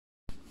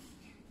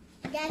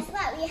guess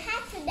what we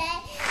have today?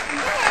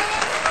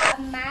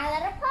 My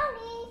Little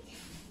Pony.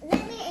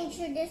 Let me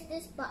introduce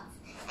this box.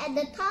 At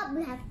the top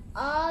we have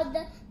all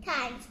the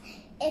tags.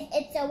 If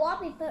it's a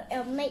wallpaper,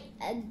 it'll make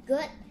a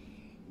good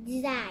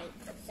design.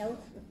 So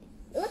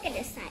look at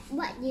the side.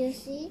 What do you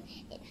see?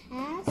 It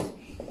has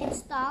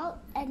installed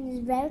and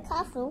it's very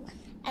colorful.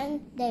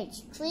 And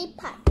there's 3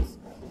 parts.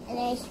 And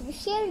there's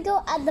here you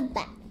go at the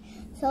back.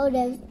 So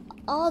there's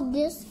all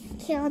this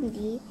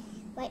candy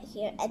right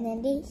here, and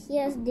then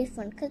here's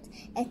different because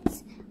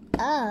it's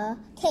a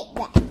cake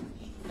bag.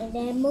 And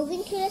then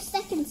moving to the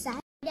second side,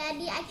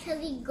 Daddy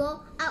actually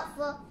go out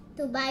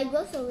to buy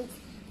groceries,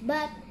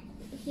 but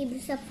he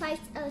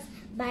surprised us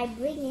by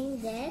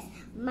bringing this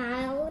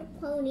My Little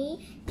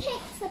Pony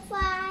cake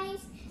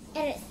supplies,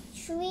 and it's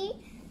 3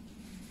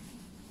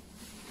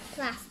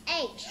 plus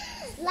 8.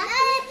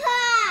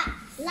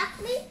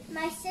 Luckily,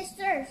 my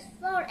sister's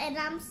 4 and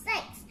I'm 6.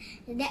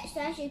 That's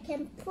why she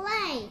can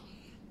play.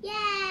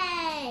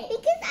 Yay!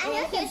 Because I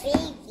have a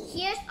baby.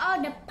 Here's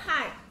all the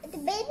parts. The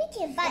baby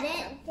can buy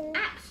something.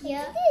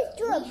 Here,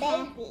 to a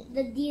baby.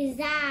 The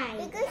design.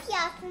 Because she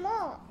has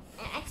more.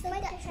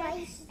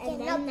 And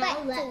then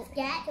now let's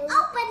get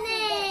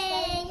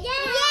opening!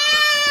 Yay!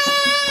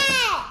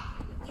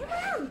 Come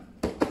on!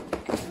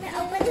 I'm gonna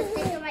open this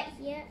thing right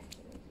here.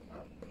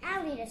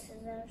 I'll need the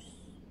scissors.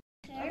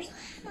 First,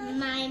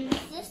 my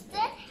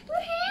sister.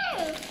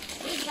 Woohoo!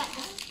 We got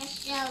the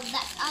special.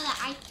 That's all the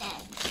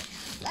items.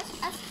 Let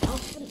us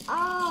open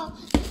all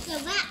the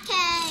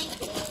cake.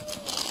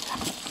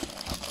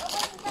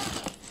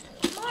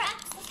 More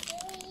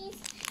accessories.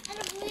 And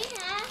we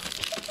have.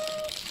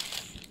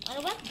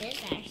 What this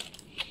is?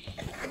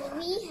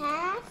 We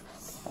have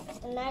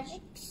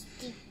magic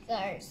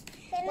stickers.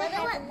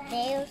 Wonder what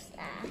those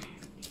are.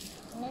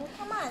 And then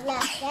come on,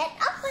 let's get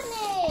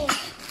opening.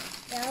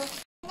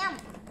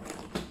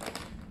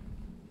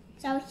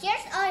 So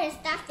here's all the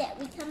stuff that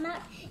we come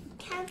out.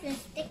 Count the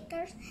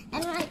stickers,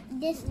 and like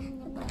this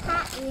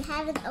pot, we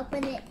haven't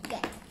opened it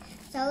yet.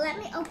 So let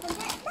me open it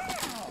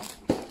now. Just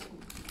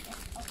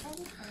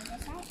open from the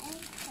side and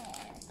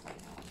here.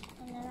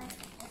 And then I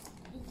just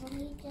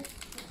easily just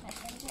use my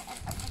finger and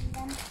open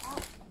them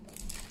up.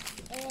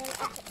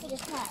 And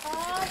just have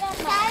all the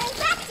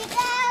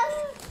practicals.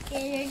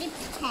 They're the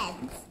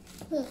pens.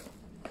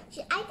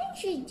 I think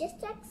she's just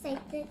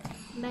excited.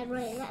 But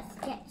wait, let's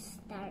get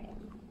started.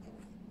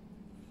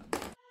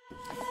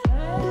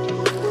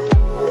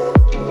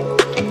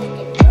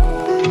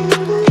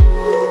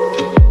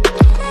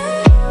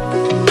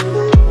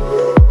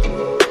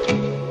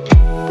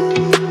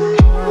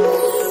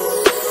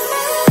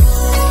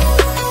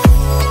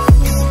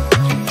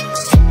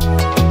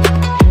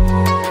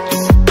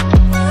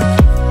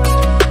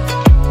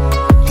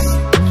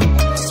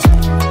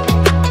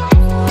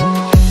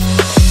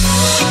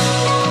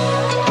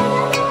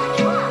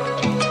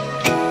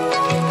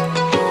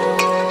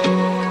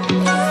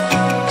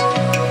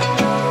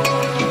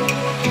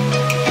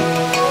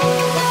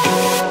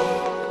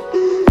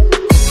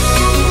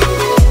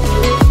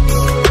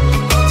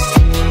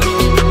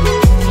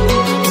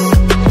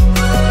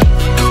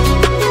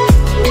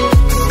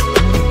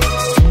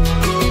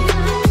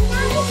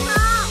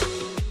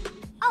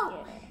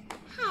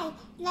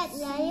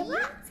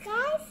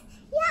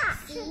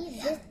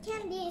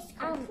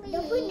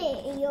 Don't put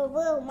it in your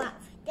real mouth.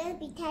 Just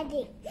pretend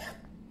it.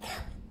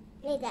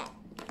 Like that.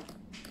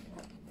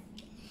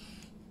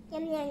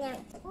 Yum, yum, yum.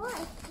 What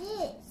is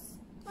this?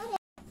 What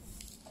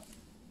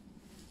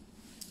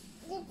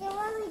is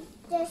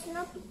there's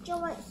no picture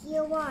right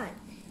here. One.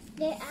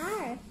 There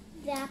are.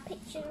 There are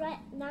pictures right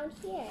down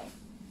here.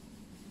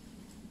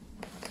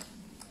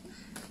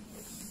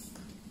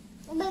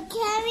 But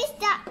can we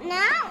start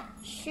now?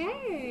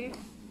 Sure.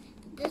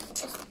 This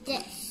is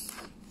this.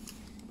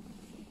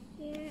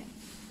 Here.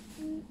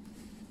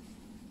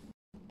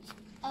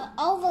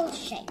 Oval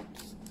shape.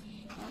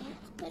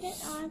 Let's put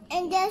it on.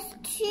 And there's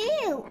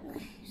 2.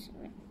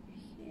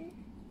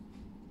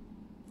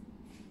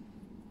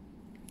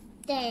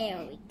 There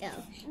we go.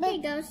 There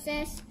you go,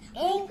 sis.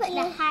 And put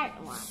the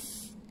heart one.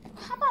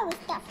 How about we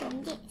start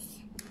from this?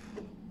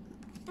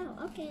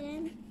 Oh, okay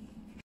then.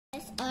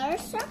 It's our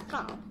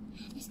circle.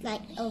 It's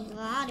like a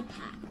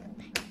lollipop.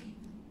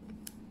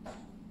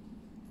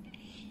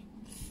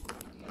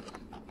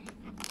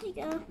 There you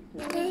go.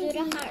 Let me do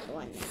the heart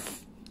one now.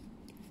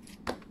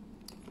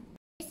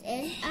 This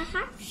is a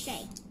heart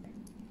shape.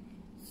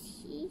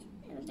 See?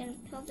 I'm gonna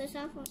pull this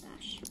off. Oh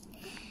gosh.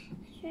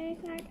 Very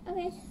hard.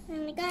 Okay,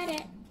 then we got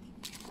it.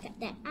 Get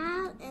that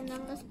out, and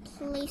then let's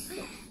place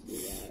it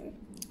here.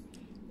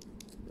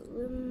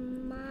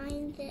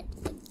 Remind it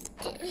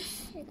of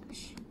this. Oh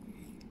gosh.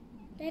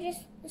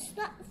 It's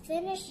not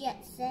finished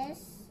yet,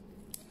 sis.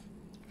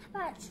 How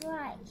about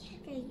try?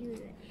 Okay, use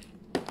it.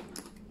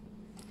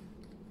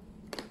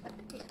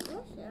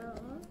 Also,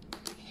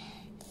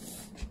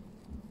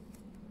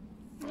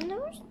 I wonder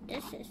what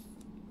this is.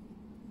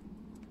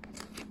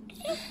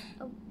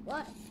 Oh,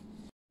 what?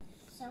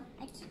 So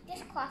I took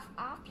this cloth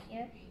off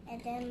here,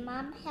 and then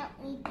Mom helped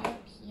me do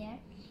it here.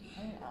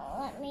 And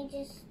let me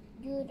just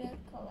do the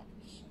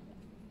collection.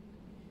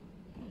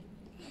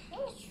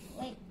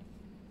 Wait.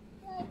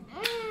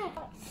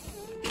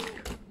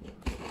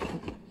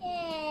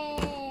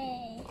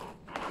 Yay!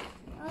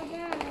 Oh,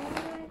 done.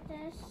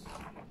 This.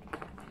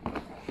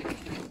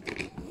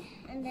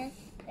 And then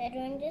we're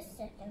doing the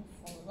second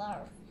floor.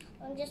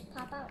 I'll just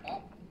pop out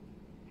it.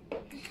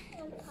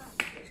 And pop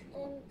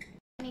them.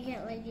 Let me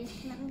get like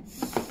this now.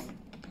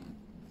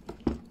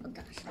 Oh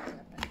gosh, I love it.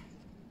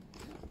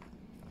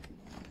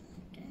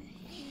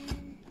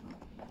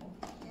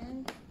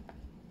 And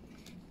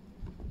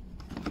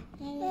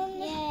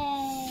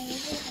yay!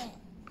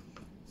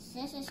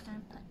 This is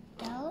gonna put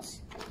those.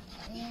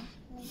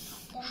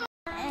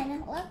 And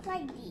it looks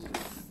like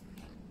these.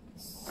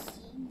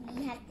 See,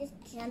 we have this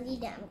candy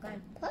that I'm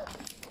gonna put.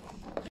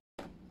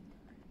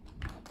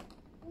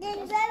 Then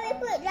where we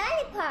put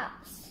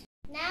lollipops?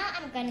 Now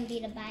I'm gonna be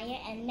the buyer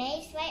and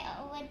May's right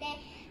over there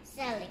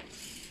selling.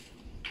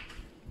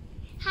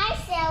 Hi,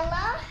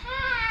 seller.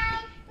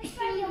 Hi. Which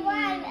one you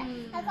want?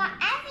 I got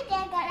everything. I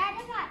got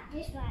lollipop.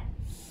 This one.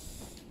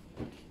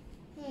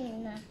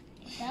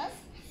 It does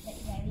look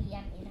very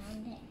yummy down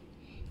there.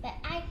 But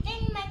I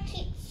think my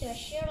kids will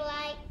sure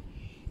like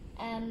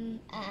a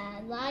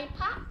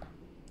lollipop.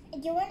 Do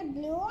you want a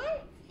blue one?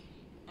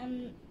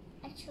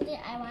 Actually,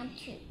 I want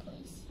two,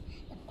 please.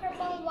 The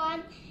purple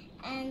one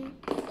and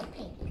the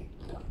pink one.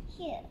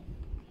 Here.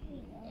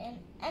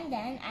 And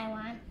then I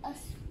want a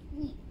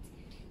sweet.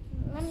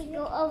 Let me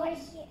go over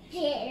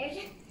here.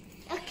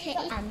 Okay.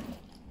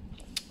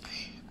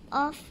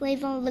 All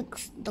flavor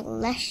looks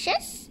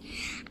delicious.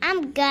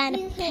 I'm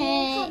gonna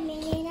pick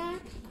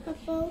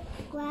purple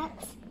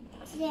grapes,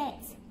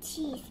 grapes,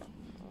 cheese,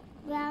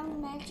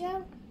 brown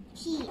measure,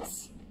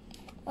 peas.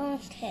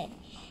 Okay.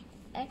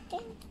 I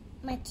think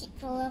my teeth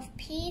full of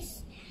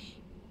peas,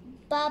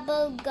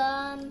 bubble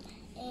gum,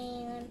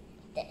 and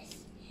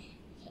this.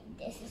 Okay,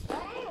 this is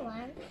what I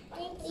want.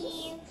 Thank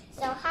you.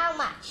 So how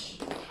much?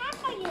 How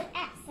about you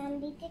add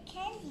some little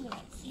candy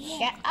next year?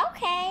 Sure.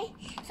 Okay.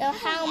 So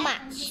how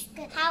much?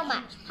 How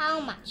much? How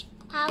much?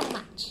 How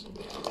much?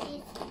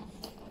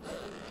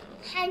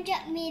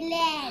 100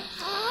 million.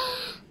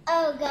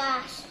 Oh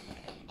gosh.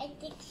 I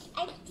think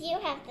I do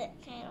have that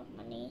kind of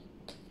money.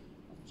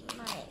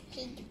 My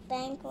piggy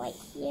bank right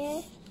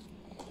here.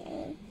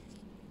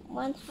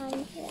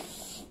 100.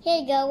 Here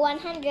you go,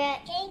 100.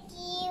 Thank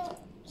you.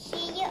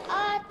 Here you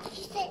are.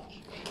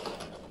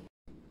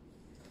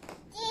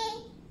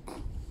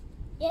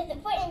 You have to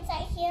put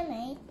inside here,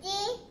 mate.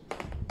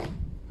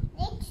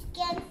 Let's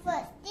scan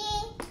first.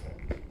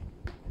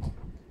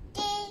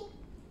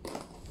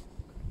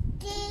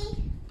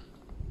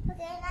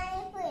 Okay, now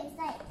you put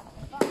inside the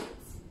box.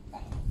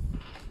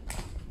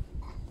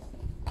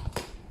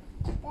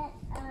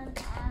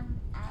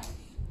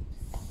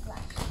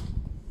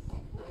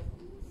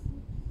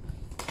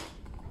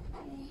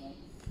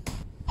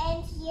 And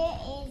here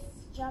is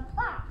your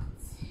box.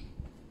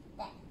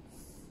 Bye.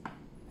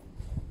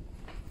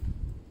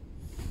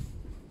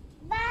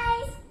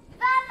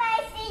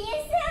 Bye. See you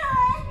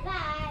soon.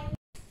 Bye.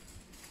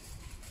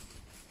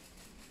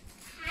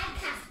 Hi,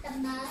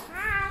 customer.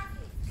 Hi.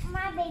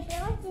 My baby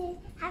wants to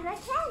have a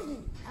candy.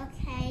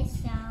 Okay,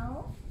 so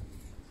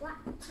what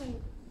can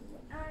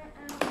I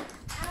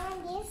want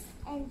this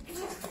and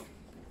this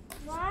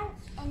one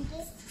and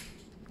this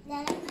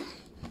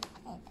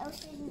and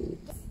also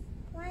this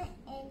one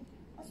and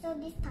also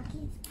this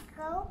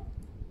popsicle,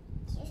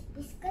 this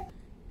biscuit.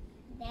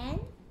 Then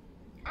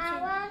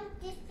I want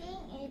this thing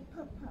in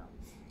purple.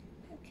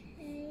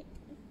 Okay.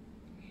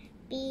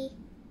 B.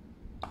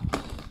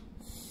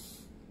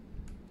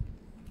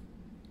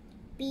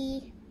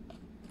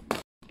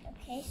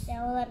 Okay, so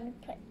let me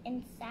put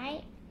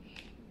inside.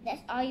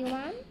 That's all you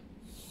want?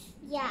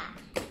 Yeah.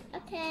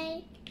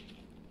 Okay.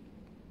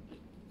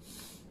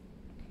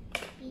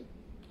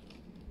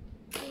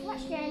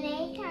 What's your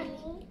name,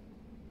 Tommy?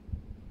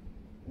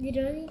 You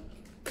don't need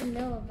to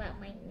know about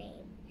my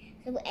name.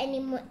 So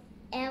anyone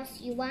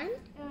else you want?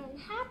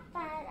 How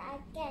about I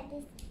get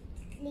this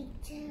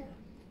little,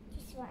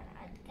 this one.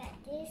 I got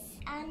this.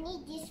 I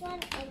need this one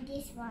and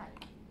this one.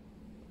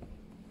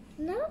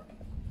 Nope.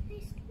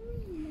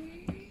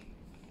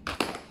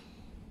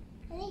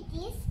 I need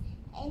this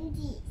and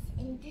this.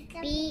 And this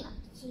B.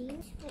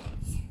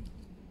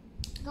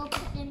 Go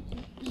put them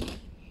in B.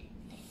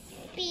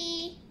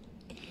 B.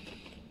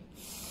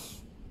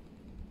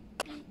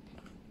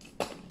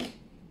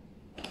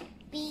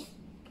 B.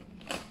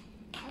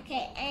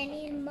 Okay,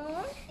 any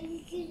more?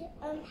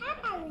 How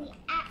about we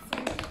add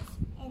some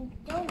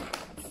and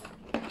donuts?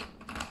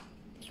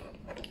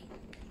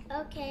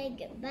 Okay,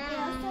 goodbye. I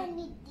also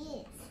need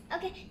this.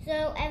 Okay,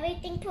 so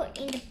everything put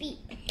in the B.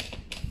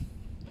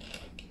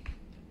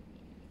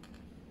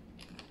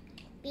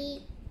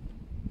 B.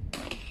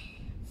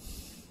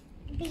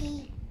 B.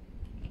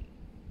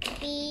 B.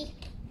 B.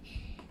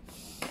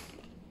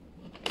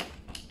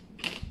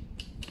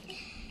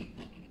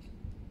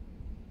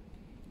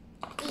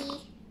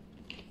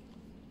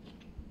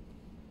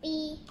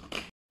 B.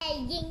 Hey,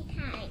 Ying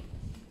time.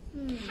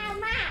 How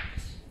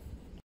much?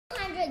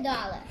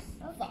 $100.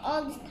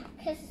 all this time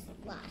because it's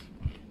a lot.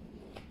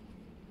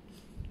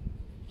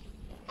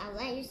 I'll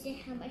let you see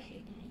how much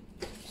you're doing.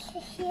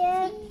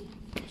 Here.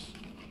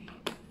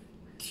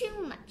 Too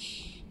much.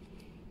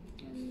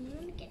 Let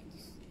me get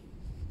this.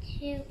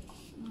 Too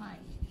much.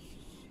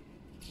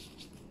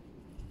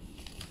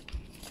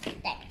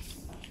 Thanks.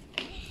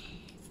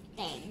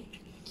 Thank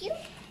you.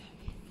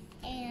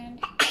 And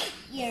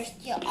you're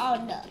still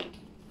on the.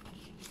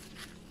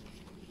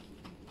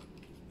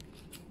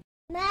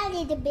 My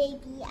little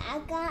baby, I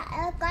got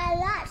a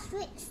lot of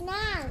sweets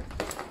now.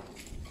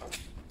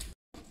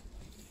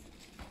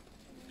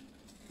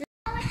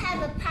 Now we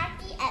have a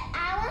party at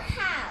our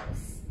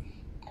house.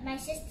 My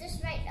sister's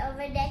right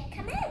over there.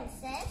 Come in,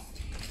 sis.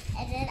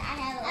 And then I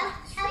have a lot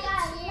of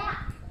sweets here.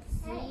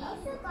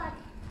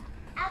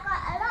 I got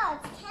a lot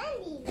of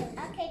candy.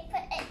 Okay,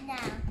 put it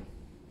down.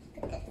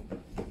 Put it.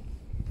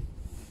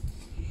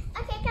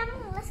 Okay, come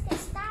on, let's get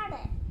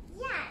started.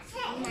 Yeah,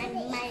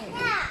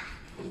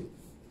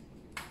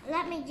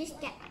 let me just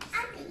get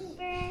my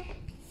paper.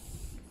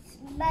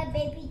 My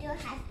baby don't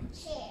have a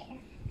chair.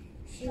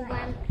 She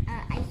wants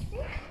ice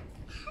cream?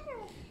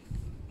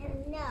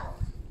 No.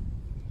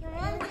 You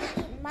want to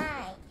eat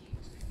mine?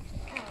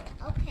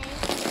 Oh, okay.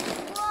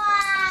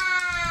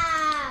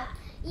 Wow!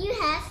 You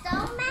have so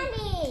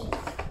many.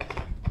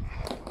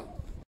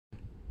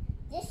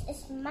 This is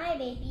my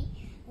baby,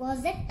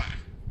 Rosetta.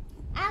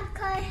 I'll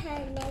call her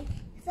name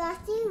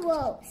Flossy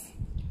Rose.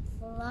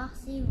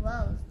 Flossy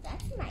Rose.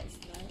 That's a nice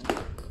name.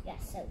 You're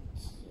so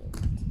cute.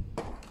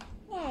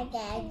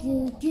 Gaga,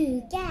 goo,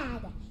 goo,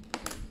 gaga.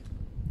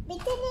 But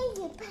then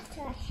you put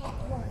her head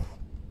on.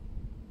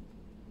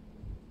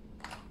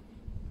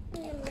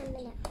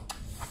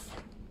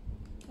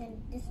 And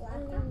this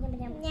one. Yum,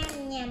 yum,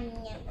 yum,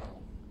 yum.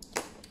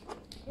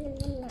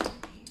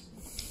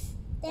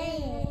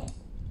 Dang.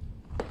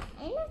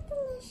 Ain't that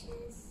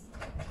delicious?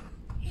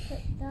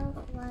 Put those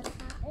ones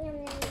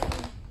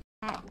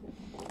out.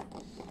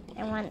 I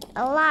want a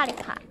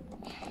lollipop.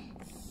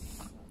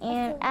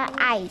 And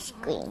ice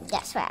cream.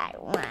 That's what I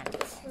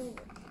want.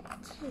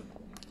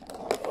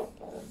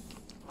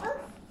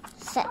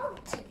 Set.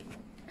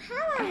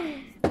 How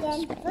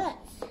about first?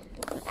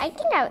 I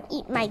think I'll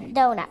eat my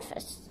donut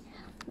first.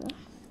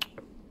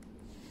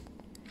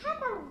 How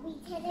about we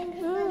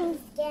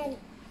scan?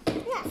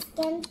 Let's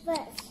scan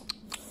first.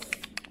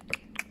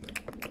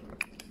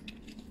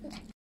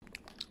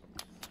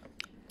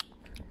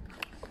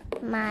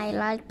 My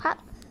lollipop.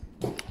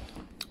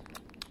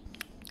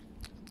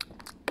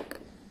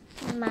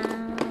 My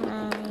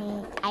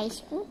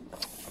ice cream.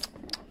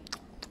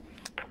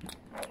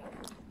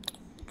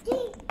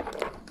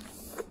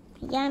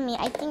 Yummy.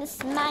 I think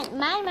it's my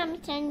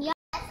mom's turn.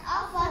 That's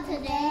all for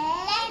today.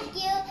 Thank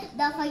you.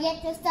 Don't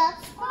forget to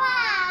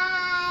subscribe.